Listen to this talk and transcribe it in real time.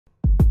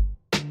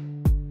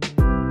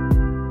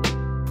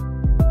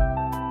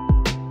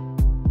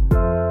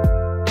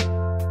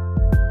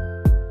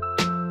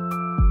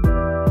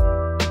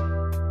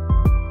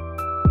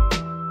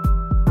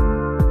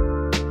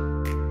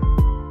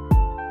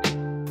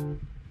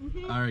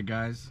Alright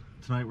guys,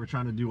 tonight we're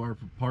trying to do our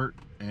part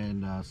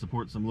and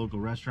support some local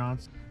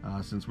restaurants.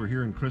 Since we're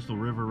here in Crystal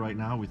River right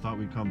now, we thought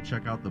we'd come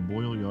check out the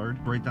Boyle Yard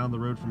right down the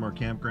road from our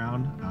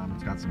campground.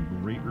 It's got some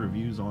great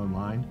reviews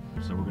online,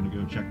 so we're going to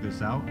go check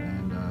this out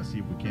and see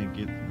if we can't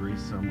get Grace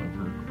some of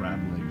her crab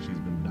legs she's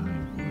been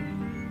dying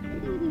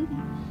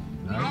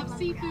for. I love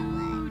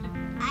seafood.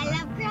 I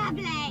love crab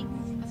legs.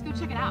 Let's go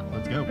check it out.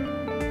 Let's go.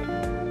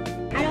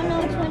 I don't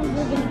know which one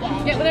we're going to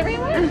get. Get whatever you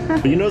want.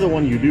 But you know the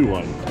one you do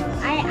want.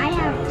 I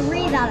have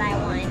 3 that I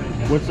want.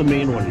 What's the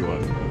main one you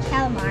want?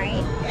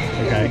 Calamari.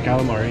 Okay,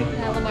 calamari.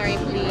 Calamari,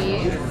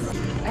 please.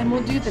 And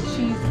we'll do the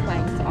cheese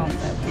planks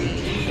also,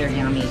 please. They're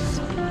yummy.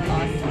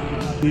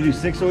 Awesome. You do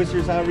 6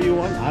 oysters however you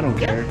want? I don't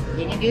care.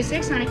 You can do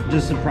 6, honey.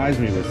 Just surprise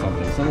me with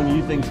something. Something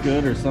you think's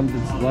good or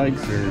something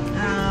likes or...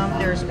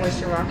 There's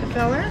oyster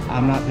Rockefeller.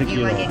 I'm not picky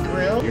You at like all. it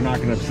grilled? You're not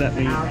going to upset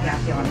me. I'll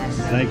get you on this.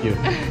 Thank you.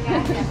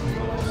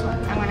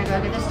 I'm going to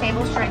go to this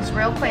table drinks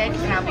real quick,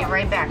 and I'll be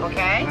right back,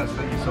 okay? Yes,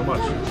 thank you so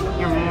much.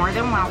 You're more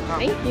than welcome.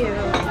 Thank you.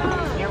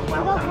 You're Look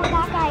welcome. who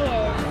that guy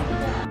is.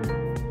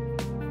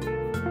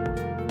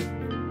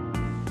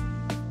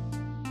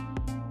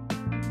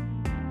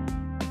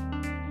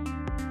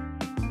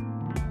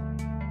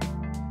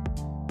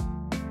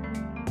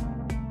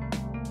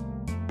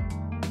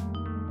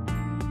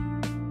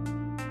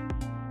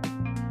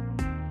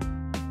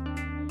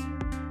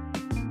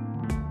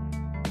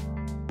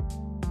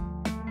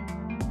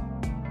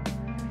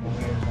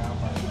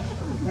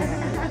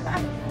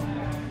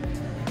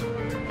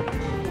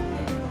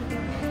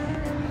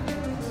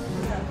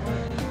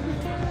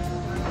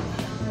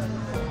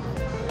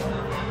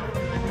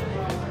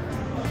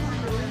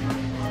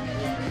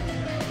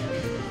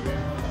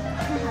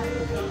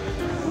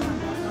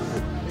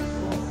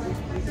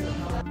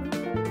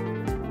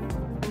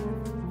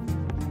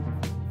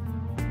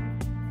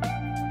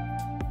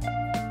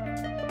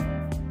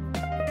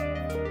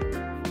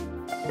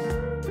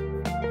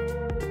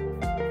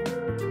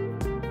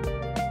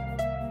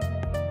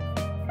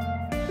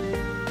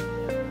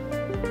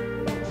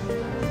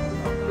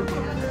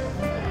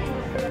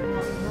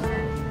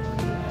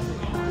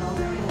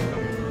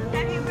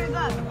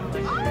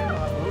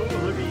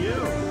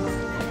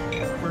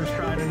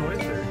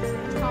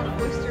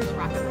 Oysters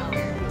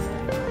Rockefeller.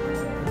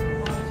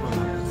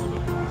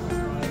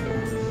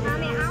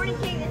 Mommy, I want to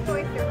take this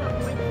oyster home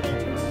with me.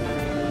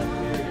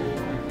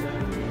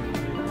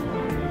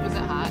 Was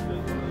it hot?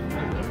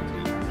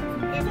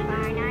 It's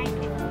fine.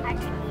 I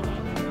can eat it.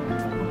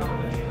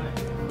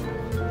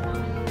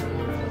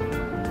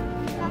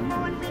 Mama,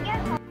 when we get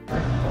home.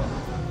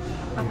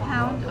 A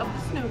pound of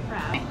snow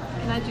crab.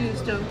 Can I do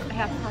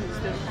half a pound of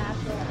stone crab?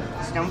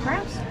 Stone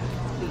crabs?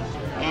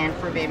 And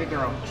for baby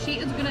girl. She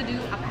is gonna do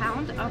a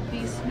pound of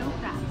these snow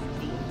crabs.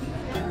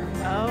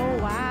 Oh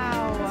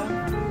wow.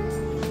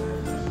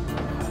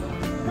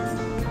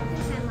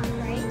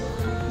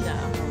 No.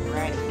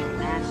 Right,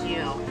 that's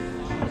you.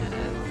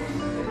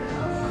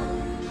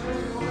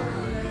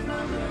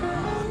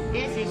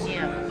 This is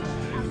you.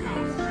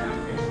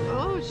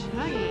 Oh,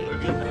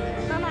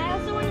 chuggy. Mama, I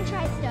also want to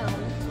try stone,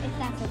 if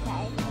that's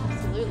okay.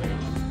 Absolutely.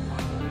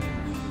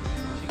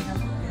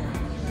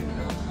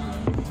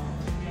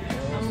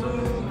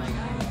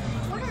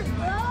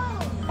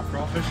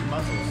 Crawfish and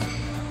mussels.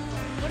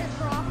 What is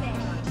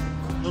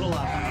crawfish? Little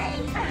lobster.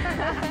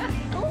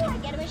 Oh, I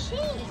get a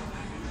machine.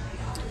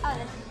 Oh,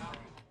 this is...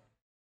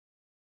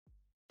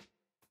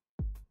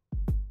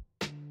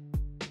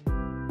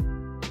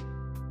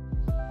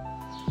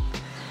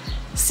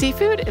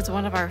 Seafood is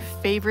one of our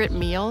favorite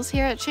meals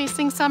here at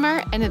Chasing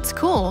Summer, and it's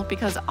cool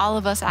because all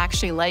of us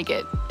actually like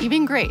it.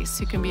 Even Grace,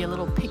 who can be a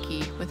little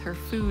picky with her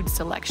food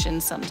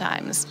selection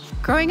sometimes.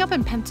 Growing up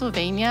in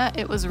Pennsylvania,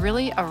 it was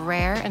really a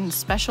rare and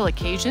special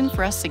occasion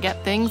for us to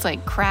get things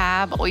like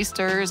crab,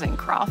 oysters, and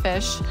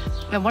crawfish.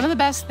 And one of the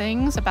best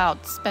things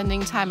about spending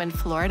time in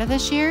Florida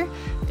this year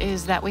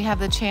is that we have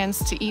the chance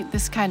to eat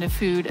this kind of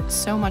food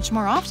so much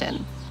more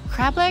often.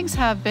 Crab legs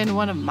have been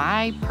one of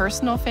my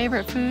personal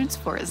favorite foods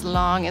for as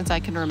long as I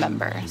can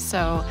remember.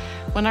 So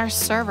when our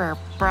server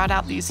brought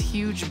out these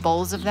huge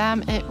bowls of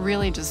them, it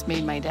really just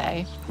made my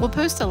day. We'll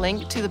post a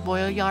link to the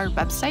Boyle Yard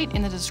website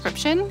in the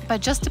description,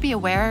 but just to be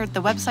aware, the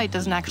website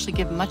doesn't actually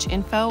give much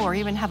info or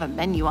even have a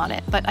menu on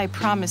it. But I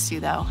promise you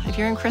though, if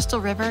you're in Crystal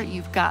River,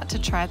 you've got to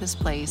try this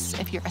place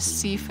if you're a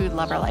seafood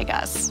lover like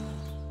us.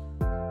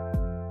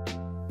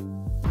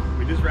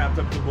 We just wrapped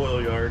up the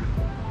Boyle Yard.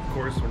 Of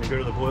course, when you go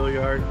to the Boyle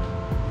Yard,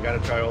 you gotta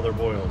try all their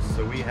boils.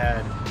 So we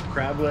had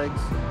crab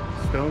legs,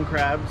 stone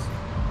crabs,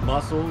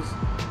 mussels,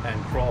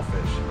 and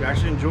crawfish. We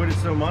actually enjoyed it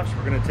so much,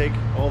 we're gonna take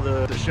all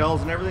the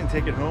shells and everything,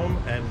 take it home,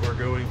 and we're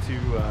going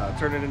to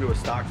turn it into a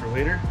stock for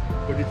later.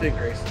 What do you think,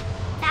 Grace?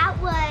 That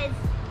was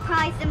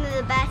probably some of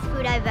the best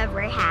food I've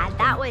ever had.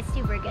 That was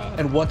super good.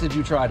 And what did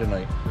you try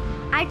tonight?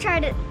 I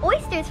tried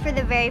oysters for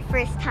the very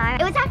first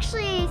time. It was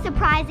actually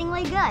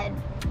surprisingly good.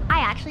 I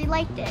actually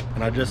liked it.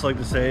 And I'd just like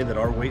to say that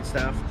our wait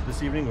staff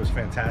this evening was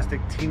fantastic.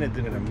 Tina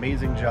did an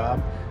amazing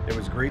job. It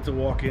was great to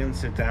walk in,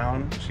 sit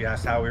down. She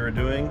asked how we were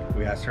doing.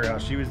 We asked her how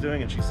she was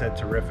doing, and she said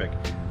terrific.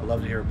 I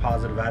love to hear a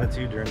positive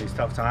attitude during these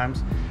tough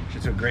times. She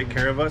took great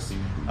care of us.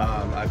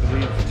 I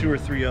believe 2 or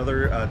 3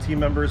 other team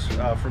members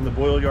from the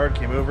Boyle Yard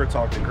came over,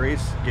 talked to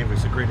Grace, gave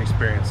us a great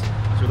experience.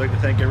 So we'd like to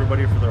thank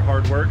everybody for their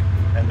hard work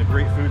and the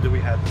great food that we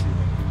had this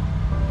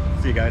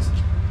evening. See you guys.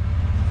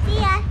 See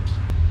ya.